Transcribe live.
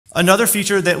Another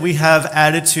feature that we have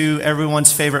added to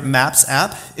everyone's favorite Maps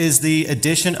app is the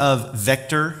addition of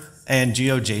vector and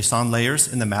GeoJSON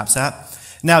layers in the Maps app.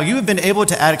 Now, you have been able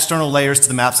to add external layers to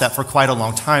the Maps app for quite a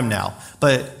long time now,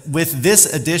 but with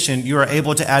this addition, you are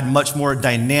able to add much more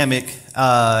dynamic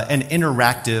and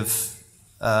interactive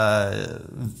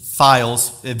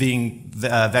files, being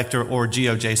vector or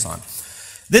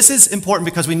GeoJSON. This is important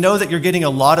because we know that you're getting a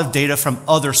lot of data from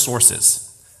other sources.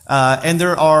 And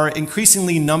there are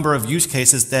increasingly number of use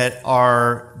cases that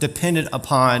are dependent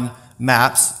upon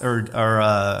maps or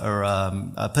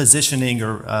positioning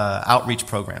or outreach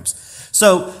programs.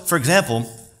 So, for example,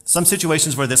 some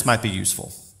situations where this might be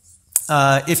useful.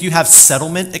 If you have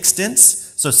settlement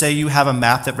extents, so say you have a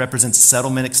map that represents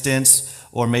settlement extents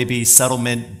or maybe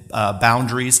settlement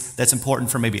boundaries that's important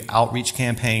for maybe outreach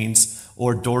campaigns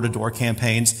or door-to-door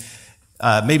campaigns.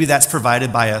 Maybe that's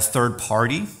provided by a third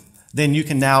party. Then you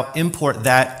can now import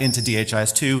that into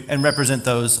DHIS2 and represent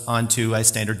those onto a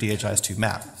standard DHIS2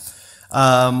 map.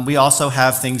 We also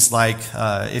have things like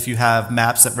if you have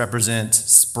maps that represent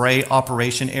spray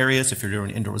operation areas, if you're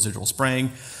doing indoor residual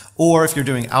spraying, or if you're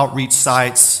doing outreach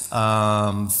sites,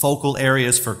 focal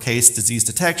areas for case disease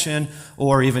detection,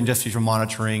 or even just if you're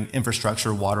monitoring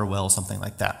infrastructure, water wells, something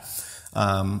like that.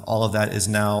 All of that is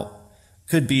now,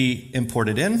 could be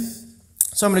imported in.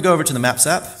 So I'm going to go over to the Maps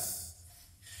app.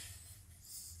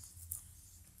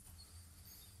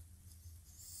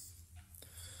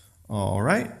 All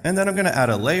right, and then I'm going to add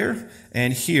a layer,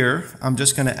 and here I'm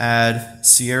just going to add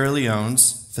Sierra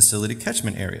Leone's facility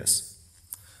catchment areas.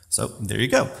 So there you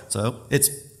go. So it's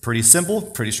pretty simple,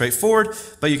 pretty straightforward,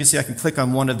 but you can see I can click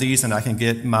on one of these and I can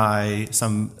get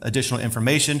some additional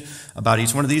information about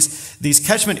each one of these. These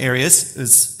catchment areas,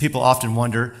 as people often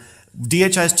wonder,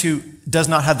 DHIS2 does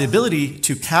not have the ability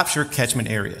to capture catchment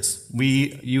areas.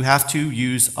 You have to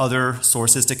use other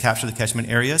sources to capture the catchment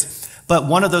areas. But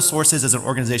one of those sources is an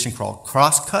organization called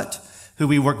Crosscut, who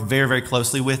we work very, very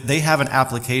closely with. They have an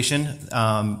application,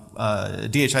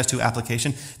 DHIS2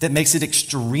 application, that makes it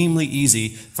extremely easy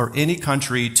for any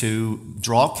country to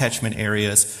draw catchment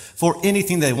areas for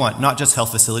anything they want, not just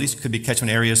health facilities. It could be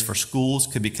catchment areas for schools,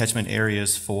 could be catchment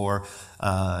areas for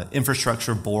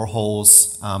infrastructure,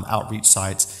 boreholes, outreach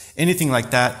sites, anything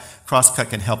like that. Crosscut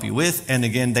can help you with. And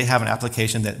again, they have an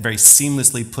application that very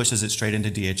seamlessly pushes it straight into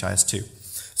DHIS2.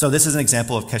 So this is an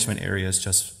example of catchment areas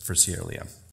just for Sierra Leone.